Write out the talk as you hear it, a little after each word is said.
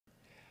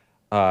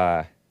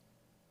Uh,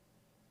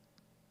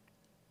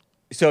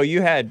 so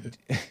you had,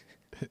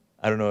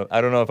 I don't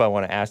know if I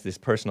want to ask this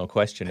personal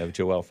question of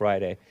Joel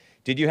Friday.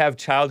 Did you have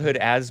childhood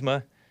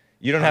asthma?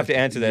 You don't have to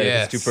answer that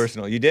if it's too Yes,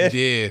 personal. You did?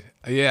 did.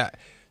 Yeah.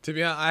 To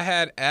be honest, I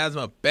had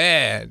asthma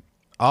bad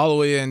all the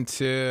way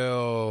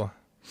until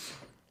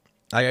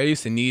like I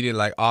used to need it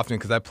like often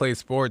because I played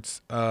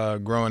sports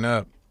growing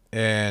up,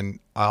 and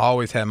I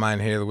always had my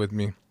inhaler with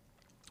me.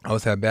 I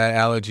always had bad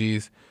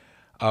allergies.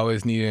 I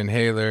always needed an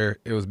inhaler.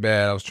 It was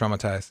bad. I was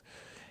traumatized.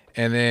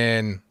 And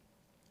then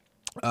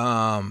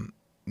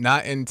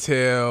not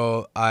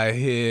until I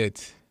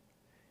hit,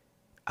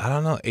 I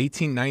don't know,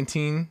 18,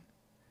 19,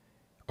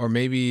 or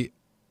maybe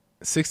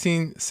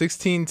 16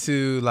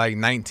 to like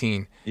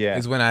 19 Yeah.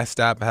 is when I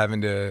stopped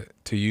having to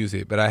use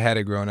it. But I had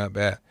it growing up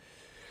bad.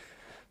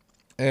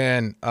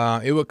 And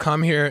it would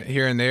come here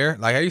and there.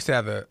 Like I used to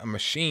have a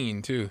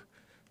machine too,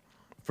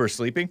 For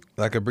sleeping?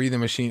 like a breathing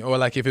machine. Or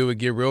like if it would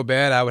get real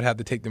bad, I would have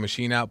to take the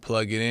machine out,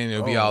 plug it in. It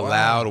would be Oh, all wow.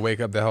 loud, wake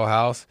up the whole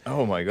house.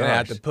 Oh my And I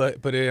had gosh. to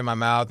put it in my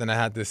mouth, and I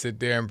had to sit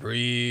there and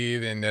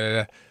breathe,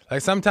 and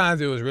like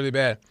sometimes it was really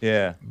bad.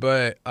 Yeah.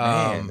 But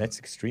Man, that's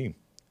extreme.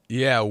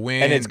 yeah,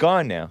 when And it's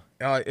gone now.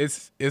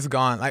 it's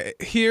gone.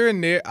 Like here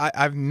and there, I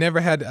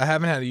haven't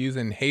had to use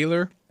an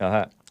inhaler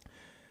Uh-huh.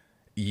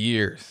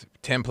 years,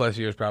 10 plus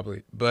years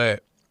probably.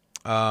 But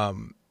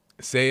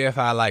say if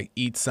I like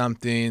eat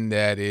something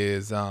that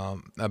is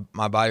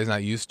my body's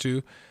not used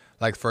to,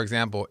 like for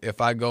example,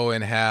 if I go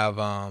and have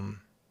a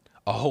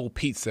whole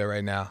pizza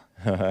right now,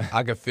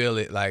 I could feel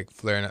it like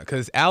flaring up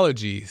because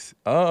allergies.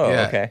 Oh,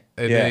 Yeah, okay.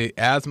 and Yeah. the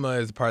asthma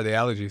is part of the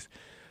allergies.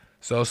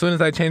 So as soon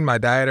as I changed my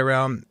diet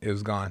around, it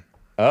was gone.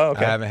 Oh,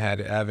 okay. I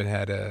haven't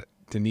had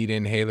to need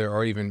an inhaler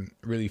or even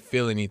really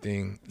feel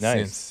anything Nice.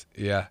 since.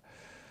 Yeah.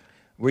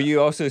 Were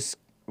you also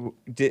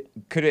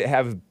could it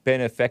have been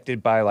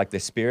affected by like the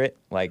spirit?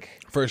 Like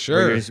For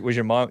sure. was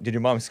your mom did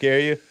your mom scare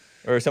you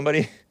or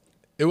somebody?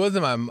 It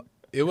wasn't my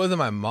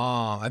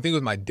mom. I think it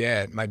was my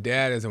dad. My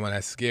dad is the one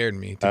that scared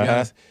me, to be Uh-huh.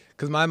 honest.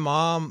 Because my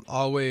mom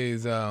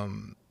always,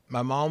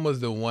 my mom was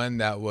the one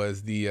that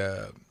was the,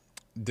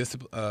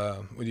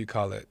 what do you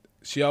call it?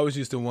 She always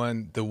used to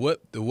the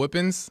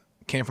whippings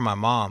came from my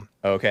mom.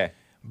 Okay.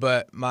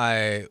 But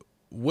my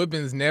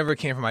whippings never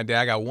came from my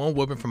dad. I got one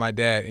whipping from my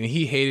dad, and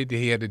he hated that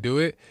he had to do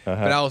it.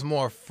 Uh-huh. But I was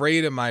more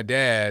afraid of my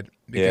dad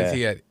because Yeah.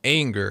 he had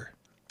anger,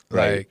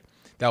 Right. like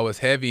that was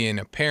heavy and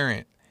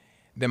apparent.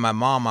 Than my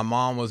mom. My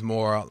mom was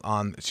more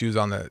she was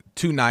on the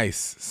too nice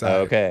side.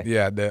 Okay.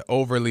 Yeah, the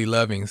overly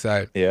loving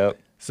side. Yep.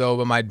 So,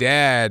 but my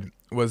dad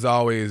was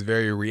always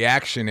very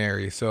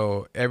reactionary.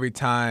 So every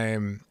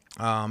time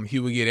he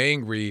would get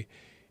angry,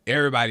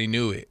 everybody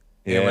knew it.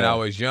 And when Yeah. I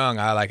was young,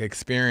 I like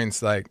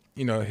experienced like,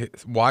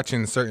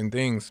 watching certain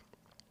things.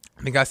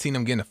 I think I seen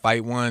him get in a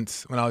fight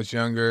once when I was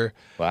younger.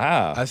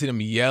 Wow. I seen him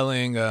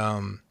yelling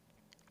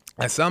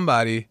at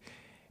somebody.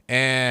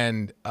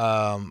 And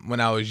when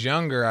I was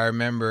younger, I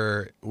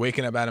remember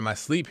waking up out of my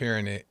sleep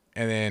hearing it.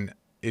 And then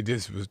it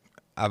just was,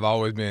 I've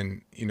always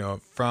been,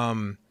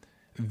 from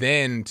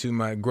then to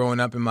my growing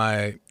up in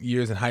my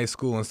years in high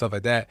school and stuff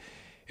like that,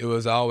 it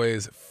was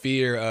always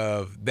fear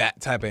of that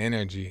type of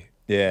energy.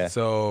 Yeah.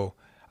 So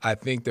I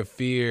think the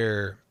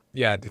fear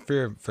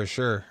for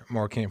sure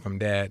more came from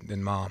dad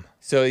than mom.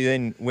 So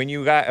then when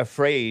you got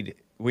afraid,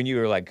 when you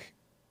were like,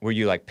 were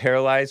you like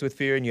paralyzed with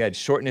fear and you had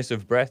shortness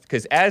of breath?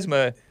 Because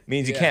asthma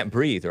means you Yeah. can't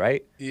breathe,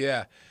 right?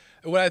 Yeah.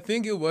 What I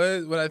think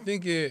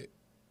it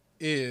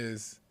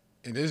is,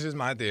 and this is just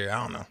my theory,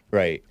 I don't know.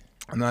 Right.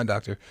 I'm not a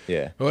doctor.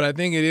 Yeah. But what I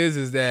think it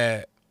is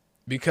that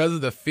because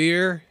of the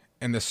fear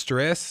and the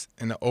stress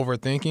and the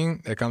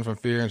overthinking that comes from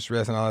fear and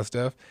stress and all that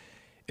stuff,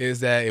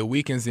 is that it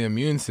weakens the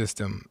immune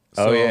system.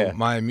 So Oh, yeah.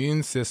 my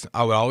immune system,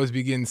 I would always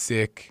be getting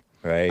sick.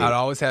 Right. I'd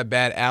always have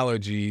bad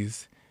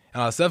allergies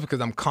and all that stuff because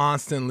I'm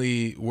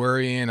constantly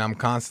worrying. I'm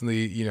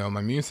constantly, my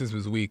immune system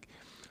is weak.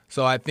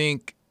 So I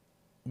think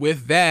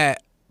with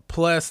that,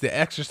 plus the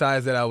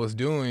exercise that I was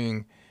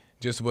doing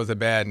just was a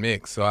bad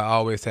mix. So I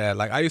always had,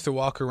 like, I used to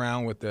walk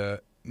around with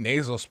the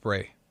nasal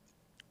spray,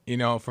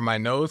 for my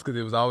nose because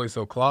it was always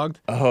so clogged.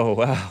 Oh,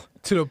 wow.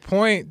 To the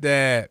point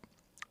that,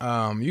 you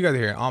guys are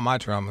hearing all my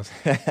traumas,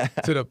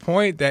 to the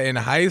point that in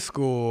high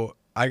school,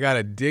 I got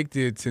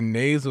addicted to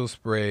nasal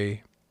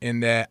spray in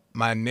that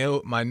my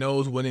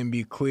nose wouldn't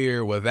be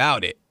clear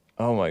without it.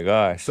 Oh my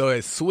gosh. So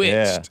it switched.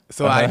 Yeah.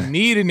 So I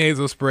needed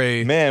nasal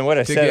spray Man, what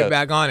a to setup. get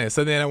back on it.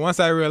 So then once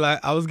I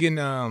realized I was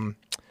getting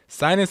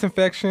sinus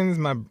infections,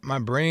 my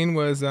brain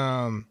was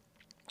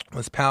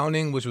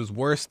pounding, which was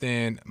worse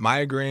than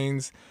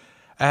migraines.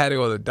 I had to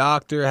go to the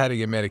doctor. I had to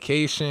get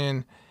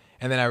medication.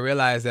 And then I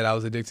realized that I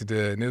was addicted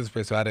to nasal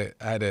spray, so I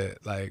had to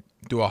like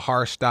do a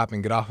harsh stop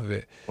and get off of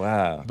it.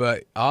 Wow.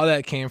 But all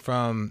that came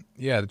from,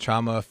 the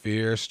trauma,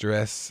 fear,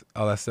 stress,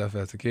 all that stuff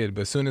as a kid.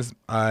 But as soon as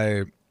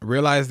I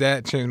realized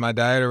that, changed my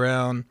diet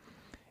around,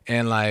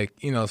 and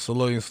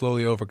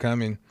slowly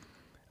overcoming,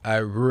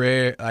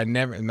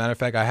 matter of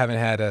fact, I haven't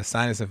had a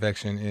sinus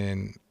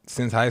infection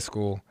since high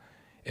school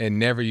and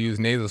never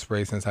used nasal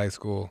spray since high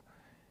school.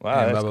 Wow,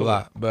 And that's blah,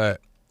 blah, cool. blah.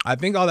 But I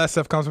think all that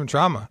stuff comes from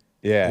trauma.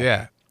 Yeah.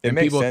 Yeah. It And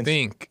makes people sense.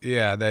 think,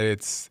 that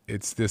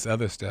it's this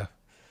other stuff.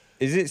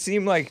 Does it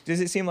seem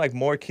like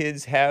more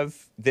kids have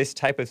this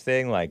type of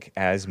thing, like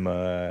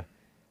asthma,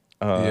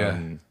 Yeah.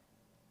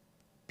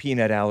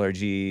 peanut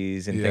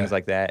allergies, and things Yeah.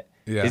 like that?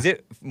 Yeah. Is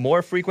it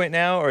more frequent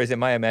now, or is it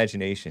my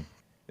imagination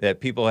that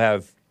people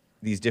have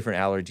these different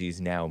allergies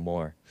now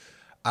more?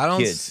 I don't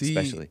Kids, see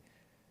especially.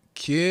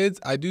 kids.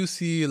 I do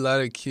see a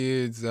lot of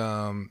kids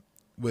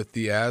with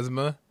the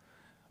asthma.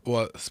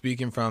 Well,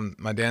 speaking from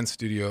my dance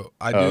studio,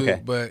 I Oh, do.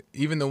 okay. But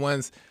even the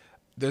ones,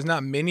 there's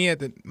not many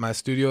at my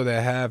studio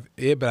that have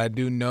it, but I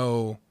do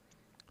know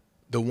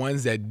the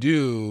ones that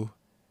do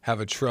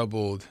have a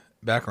troubled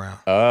background.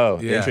 Oh,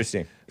 Yeah.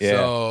 interesting. Yeah.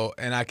 So,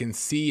 and I can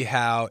see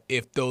how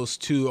if those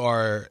two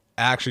are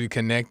actually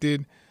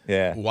connected,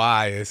 Yeah.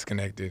 why it's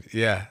connected.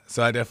 Yeah.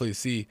 So I definitely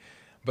see.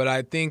 But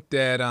I think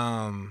that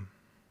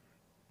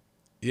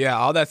yeah,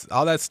 all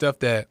that stuff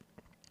that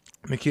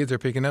the kids are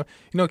picking up.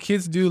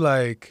 Kids do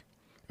like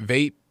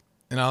vape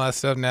and all that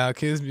stuff now.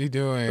 Kids be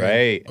doing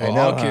Right. I well,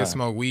 know, all kids huh?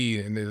 smoke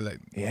weed and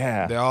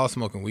Yeah. they're all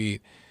smoking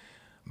weed.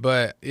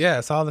 But yeah,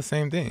 it's all the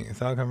same thing.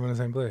 It's all coming from the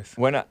same place.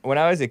 When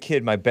I was a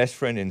kid, my best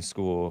friend in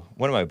school,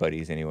 one of my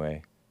buddies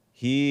anyway,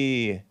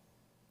 he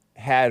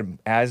had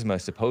asthma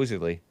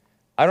supposedly.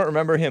 I don't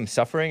remember him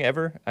suffering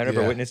ever. I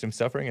never Yeah. witnessed him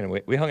suffering, and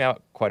we hung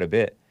out quite a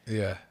bit.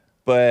 Yeah.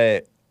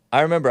 But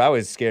I remember I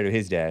was scared of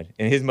his dad,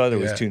 and his mother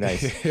was Yeah. too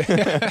nice.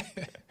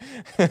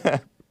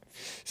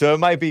 So it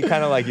might be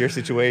kind of like your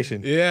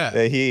situation. Yeah.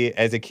 That he,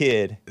 as a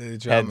kid,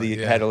 Trauma,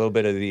 had a little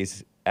bit of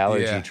these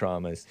allergy Yeah.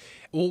 traumas.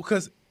 Well,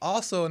 because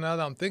also now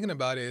that I'm thinking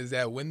about it, is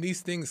that when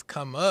these things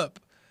come up,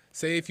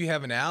 say if you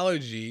have an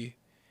allergy,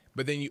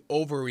 but then you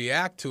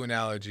overreact to an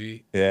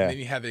allergy, Yeah. and then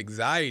you have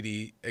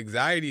anxiety.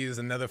 Anxiety is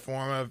another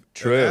form of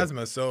True.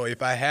 asthma. So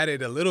if I had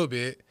it a little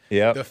bit,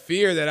 Yep. the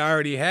fear that I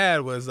already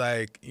had was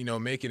like,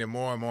 making it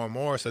more and more and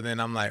more. So then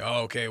I'm like,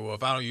 oh, okay, well,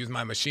 if I don't use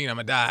my machine, I'm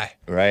gonna die.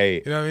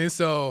 Right. You know what I mean?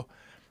 So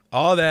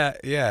all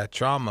that, yeah,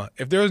 trauma.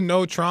 If there was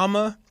no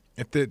trauma,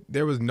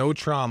 there was no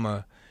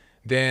trauma,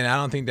 then I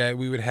don't think that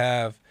we would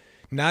have.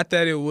 Not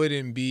that it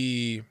wouldn't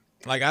be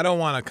like, I don't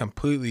want to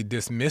completely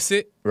dismiss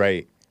it,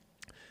 Right.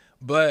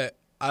 but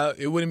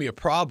it wouldn't be a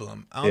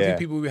problem. I don't Yeah. think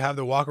people would have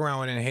to walk around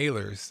with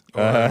inhalers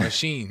or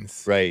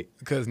machines. Right.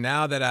 Because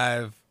now that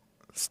I've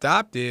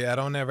stopped it, I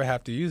don't ever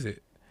have to use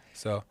it.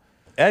 So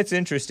That's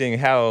interesting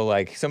how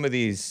like some of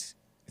these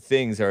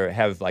things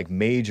have like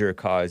major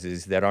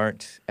causes that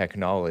aren't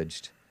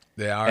acknowledged.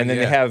 they are. And then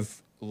yeah. they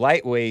have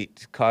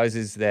lightweight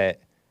causes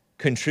that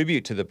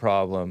contribute to the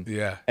problem.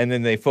 Yeah. And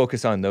then they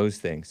focus on those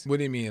things. What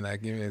do you mean?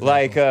 Like, give me an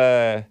Like,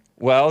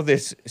 example.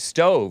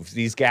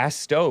 these gas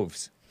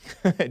stoves.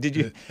 Did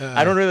you?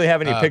 I don't really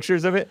have any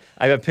pictures of it.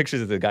 I have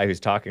pictures of the guy who's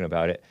talking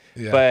about it.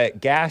 Yeah.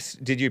 But gas.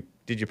 Did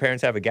your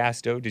parents have a gas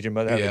stove? Did your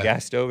mother have a Yeah.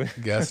 gas stove?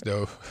 Gas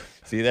stove.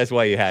 See, that's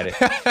why you had it.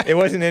 It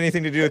wasn't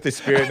anything to do with the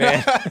spirit,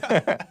 man.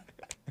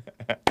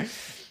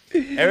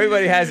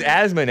 Everybody has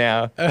asthma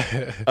now.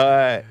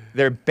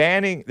 They're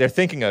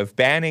thinking of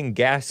banning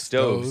gas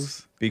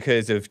stoves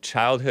because of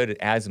childhood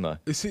asthma.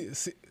 See,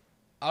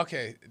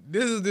 okay,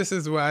 this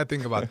is what I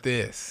think about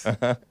this,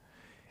 and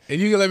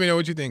you can let me know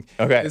what you think.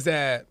 Okay. Is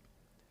that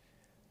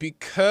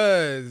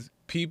because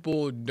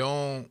people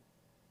don't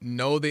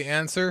know the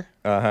answer,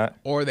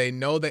 or they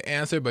know the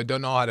answer but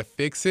don't know how to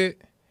fix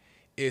it?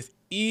 It's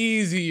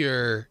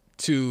easier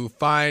to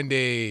find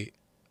a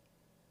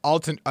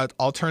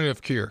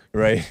alternative cure.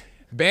 Right.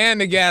 Ban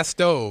the gas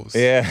stoves.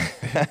 Yeah.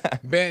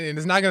 Ban, and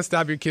it's not gonna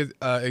stop your kids'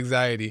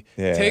 anxiety.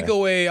 Yeah. Take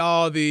away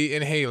all the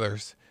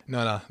inhalers.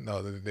 No,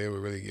 they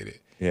would really get it.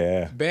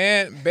 Yeah.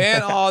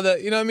 Ban all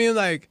the, you know what I mean?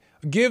 Like,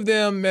 give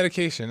them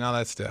medication, all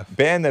that stuff.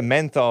 Ban the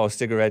menthol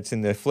cigarettes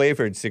and the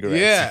flavored cigarettes.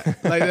 Yeah,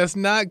 like that's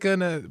not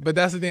gonna. But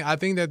that's the thing. I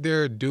think that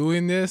they're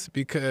doing this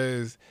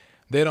because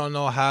they don't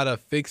know how to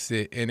fix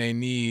it and they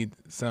need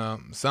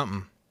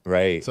something.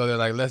 Right. So they're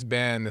like, let's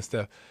ban this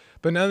stuff.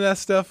 But none of that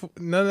stuff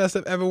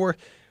ever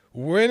worked.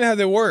 When has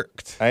it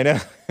worked? I know.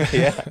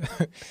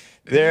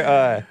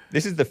 Yeah.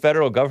 This is the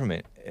federal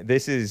government.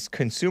 This is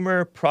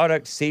Consumer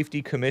Product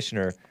Safety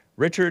Commissioner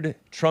Richard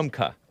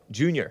Trumka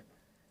Jr.,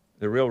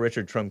 the real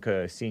Richard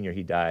Trumka Sr.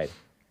 He died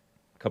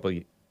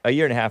a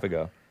year and a half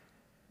ago.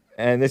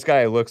 And this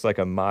guy looks like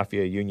a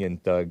mafia union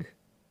thug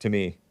to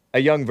me. A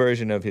young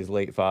version of his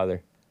late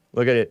father.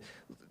 Look at it.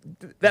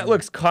 That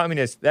looks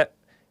communist.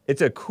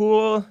 It's a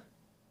cool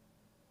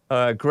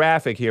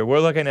graphic here. We're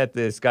looking at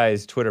this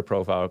guy's Twitter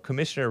profile,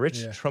 Commissioner Rich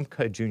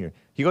Trumka Jr.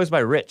 He goes by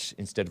Rich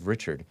instead of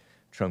Richard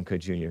Trumka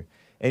Jr.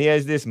 And he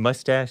has this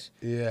mustache.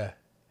 Yeah.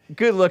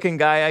 Good-looking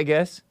guy, I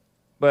guess,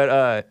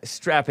 but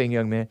strapping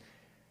young man.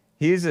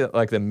 He's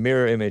like the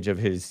mirror image of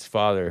his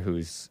father,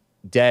 who's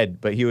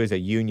dead, but he was a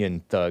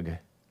union thug,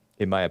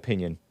 in my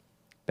opinion,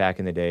 back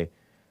in the day.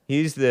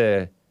 He's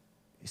the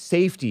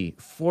safety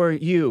for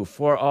you,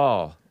 for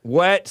all.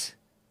 What?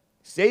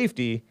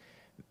 Safety?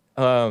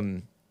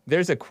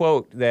 There's a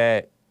quote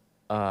that,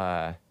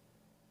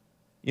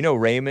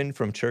 Raymond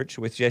from church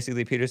with Jesse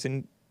Lee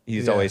Peterson?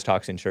 He always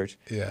talks in church.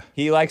 Yeah.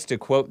 He likes to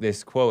quote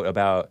this quote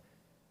about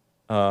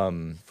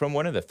from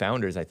one of the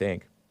founders, I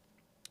think,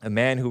 a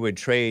man who would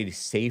trade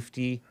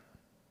safety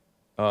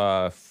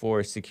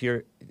for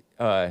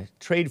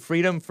trade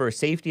freedom for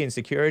safety and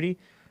security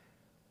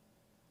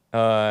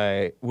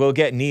will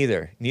get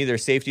neither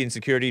safety and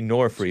security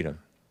nor freedom.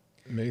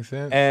 Makes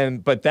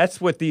sense. But that's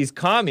what these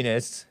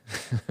communists,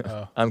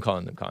 I'm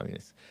calling them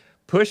communists,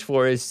 push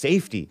for is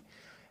safety.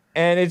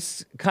 And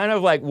it's kind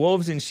of like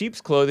wolves in sheep's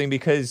clothing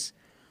because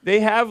they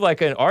have like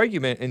an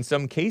argument in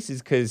some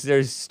cases because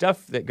there's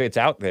stuff that gets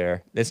out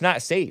there that's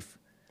not safe.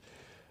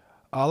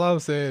 All I'm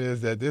saying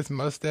is that this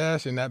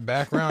mustache and that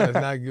background is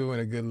not giving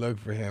a good look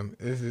for him.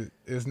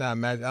 It's not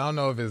match. I don't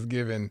know if it's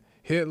giving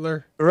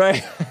Hitler,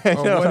 right? Or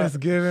what it's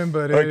giving,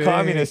 but or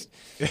communist.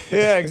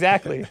 Yeah,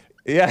 exactly.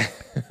 Yeah.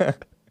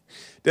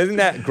 Doesn't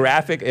that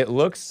graphic? It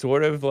looks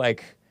sort of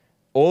like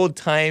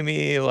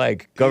old-timey,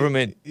 like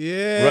government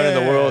running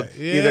the world.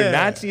 Yeah. Either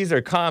Nazis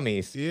or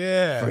commies.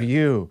 Yeah. For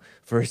you,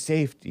 for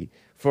safety,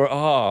 for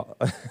all.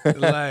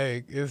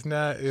 Like it's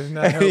not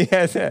He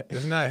has that.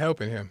 It's not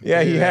helping him.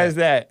 Yeah, he has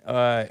that.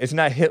 It's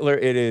not Hitler.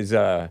 It is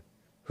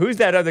who's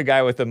that other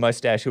guy with the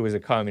mustache who was a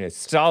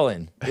communist?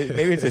 Stalin.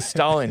 Maybe it's a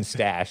Stalin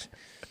stash.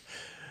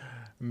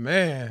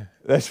 Man,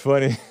 that's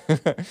funny.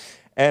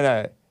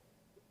 And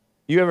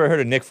you ever heard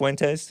of Nick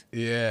Fuentes?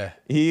 Yeah.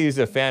 He's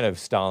a fan of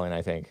Stalin,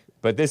 I think.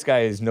 But this guy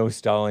is no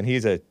Stalin.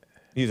 He's a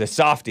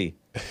softie,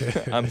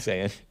 I'm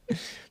saying.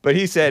 But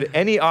he said,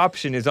 any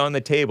option is on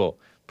the table.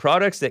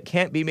 Products that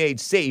can't be made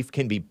safe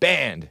can be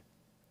banned.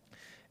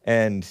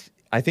 And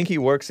I think he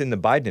works in the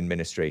Biden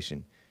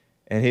administration.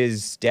 And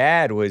his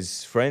dad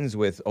was friends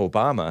with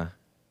Obama,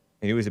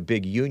 and he was a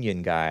big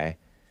union guy.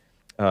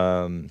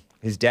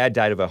 His dad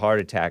died of a heart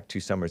attack 2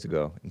 summers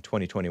ago in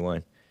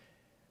 2021.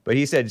 But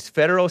he said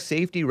federal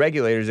safety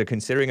regulators are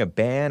considering a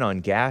ban on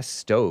gas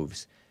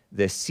stoves.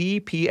 The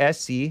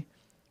CPSC,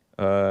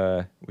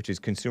 which is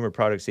Consumer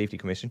Product Safety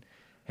Commission,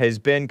 has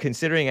been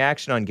considering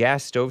action on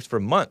gas stoves for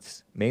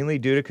months, mainly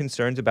due to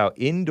concerns about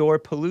indoor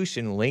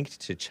pollution linked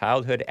to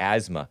childhood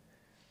asthma.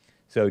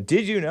 So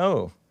did you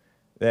know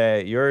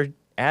that your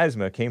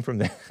asthma came from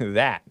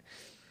that?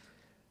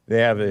 They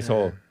have this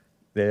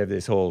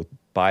whole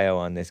bio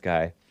on this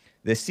guy.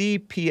 The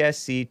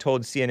CPSC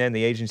told CNN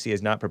the agency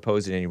has not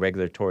proposed any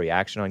regulatory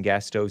action on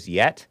gas stoves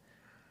yet.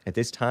 At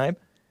this time,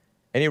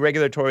 any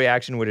regulatory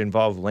action would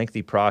involve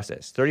lengthy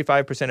process.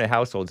 35% of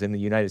households in the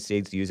United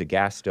States use a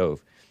gas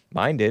stove.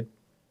 Mine did.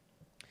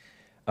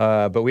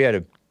 But we had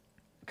a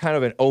kind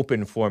of an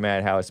open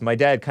format house. My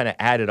dad kind of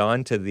added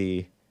on to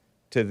the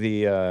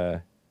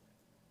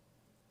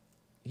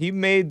he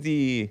made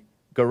the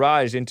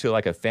garage into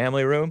like a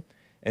family room.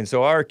 And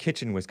so our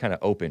kitchen was kind of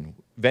open,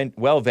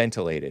 well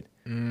ventilated.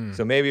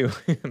 So maybe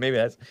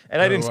that's,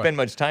 and I didn't spend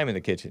much time in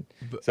the kitchen,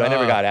 so I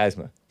never got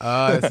asthma.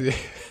 I see.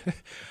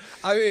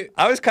 I mean,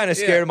 I was kind of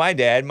scared of my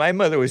dad. My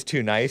mother was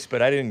too nice,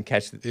 but I didn't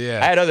catch. I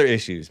had other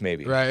issues,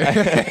 maybe. Right.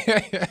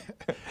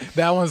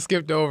 That one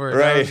skipped over.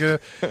 Right.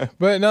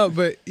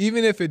 But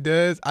even if it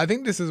does, I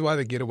think this is why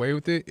they get away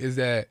with it, is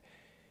that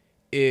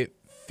it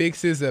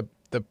fixes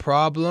the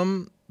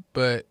problem,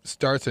 but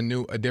starts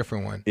a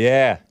different one.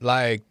 Yeah.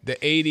 Like the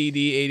ADD,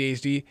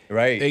 ADHD.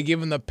 Right. They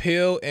give them the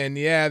pill, and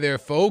they're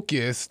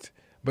focused,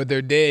 but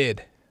they're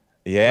dead.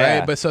 Yeah.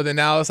 Right. But so then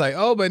now it's like,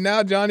 oh, but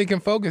now Johnny can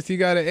focus. He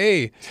got an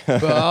A,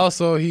 but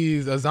also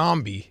he's a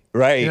zombie.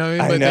 Right. You know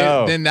what I mean? But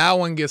know. Then that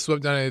one gets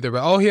swept under the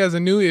rug. Oh, he has a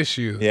new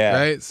issue. Yeah.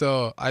 Right.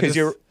 So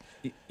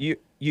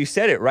you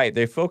said it right.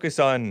 They focus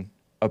on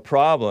a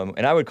problem,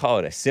 and I would call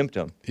it a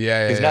symptom.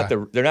 Yeah. It's not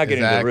they're not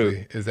getting the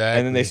root. Exactly.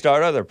 And then they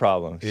start other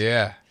problems.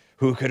 Yeah.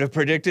 Who could have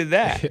predicted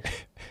that?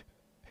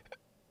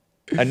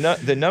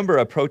 The number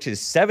approaches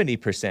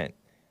 70%.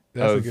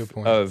 That's a good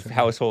point. Of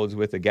households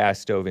with a gas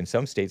stove in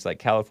some states like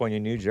California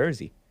and New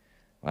Jersey.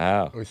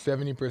 Wow. Or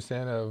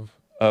 70%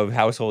 of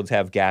households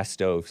have gas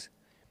stoves.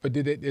 But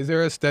is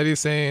there a study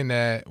saying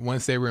that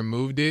once they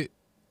removed it,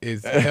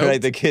 it's helped?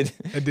 Right, the kid.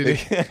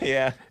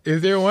 Yeah.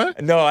 Is there one?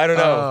 No, I don't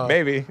know.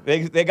 Maybe.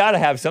 They got to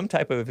have some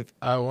type of.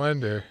 I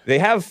wonder. They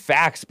have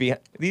facts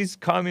behind these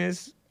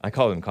communists. I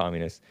call them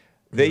communists.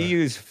 They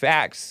use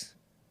facts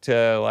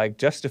to like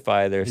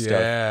justify their stuff.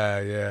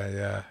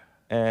 Yeah.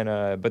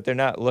 And but they're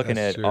not looking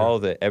at all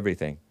the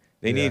everything.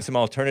 They need some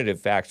alternative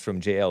facts from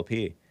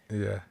JLP.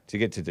 To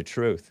get to the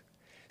truth.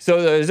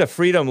 So there's a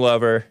freedom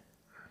lover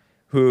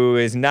who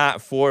is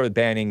not for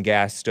banning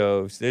gas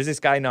stoves. There's this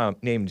guy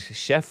named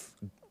Chef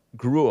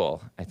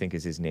Gruel, I think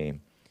is his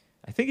name.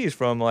 I think he's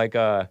from like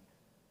what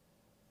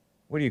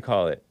do you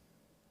call it?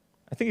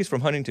 I think he's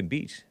from Huntington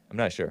Beach. I'm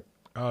not sure.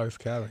 Oh, it's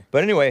Cali.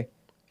 But anyway,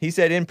 he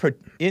said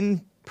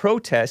in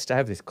protest, I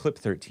have this clip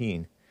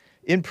 13.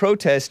 In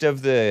protest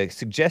of the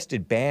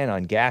suggested ban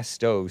on gas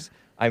stoves,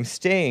 I'm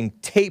staying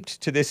taped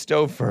to this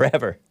stove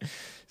forever.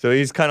 So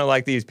he's kind of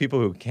like these people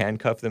who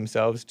handcuff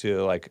themselves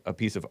to like a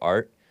piece of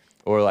art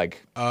or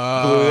like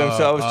glue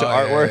themselves to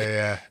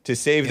artwork to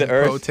save the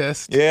earth.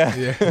 Protest. Yeah.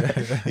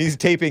 He's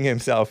taping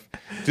himself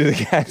to the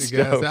gas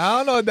stove. I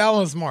don't know if that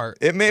one's smart.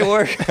 It may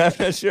work. I'm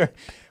not sure.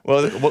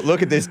 Well,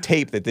 look at this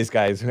tape that this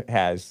guy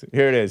has.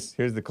 Here it is.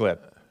 Here's the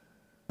clip.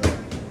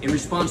 In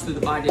response to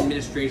the Biden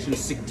administration's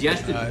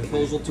suggested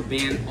proposal to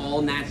ban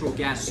all natural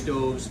gas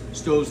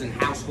stoves in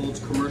households,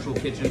 commercial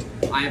kitchens,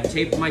 I have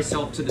taped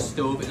myself to the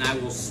stove, and I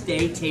will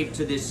stay taped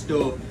to this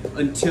stove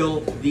until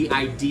the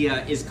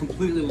idea is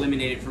completely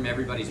eliminated from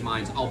everybody's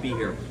minds. I'll be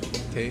here.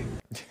 Tape.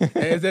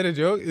 Hey, is that a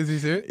joke? Is he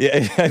serious?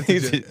 Yeah, I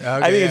think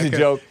it's a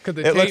joke.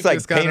 It looks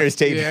like painter's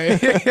tape.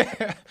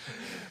 Yeah.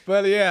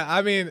 But yeah,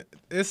 I mean,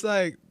 it's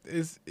like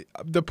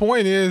the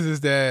point is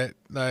that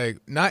like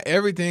not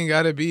everything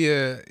got to be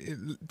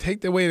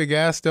take away the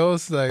gas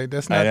stoves. Like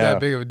that's not that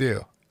big of a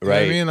deal. You know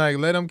what I mean? Like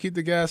let them keep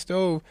the gas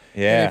stove.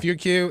 Yeah. And if your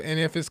kid and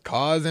if it's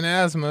causing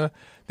asthma,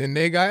 then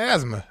they got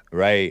asthma.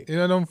 Right. You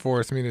know, don't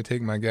force me to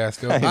take my gas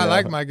stove. I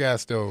like my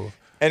gas stove.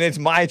 And it's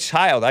my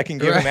child. I can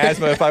give him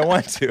asthma if I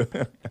want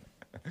to.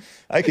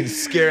 I can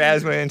scare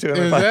asthma into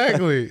him.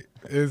 Exactly.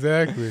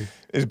 Exactly.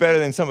 It's better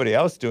than somebody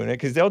else doing it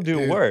because they'll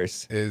do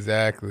worse.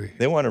 Exactly.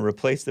 They want to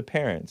replace the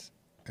parents.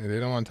 And they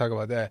don't want to talk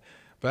about that.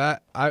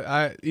 But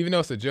I even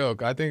though it's a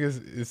joke, I think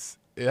it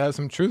has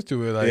some truth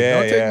to it. Like,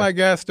 don't take my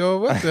gas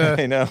stove. What the?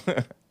 I know.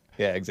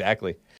 Yeah, exactly.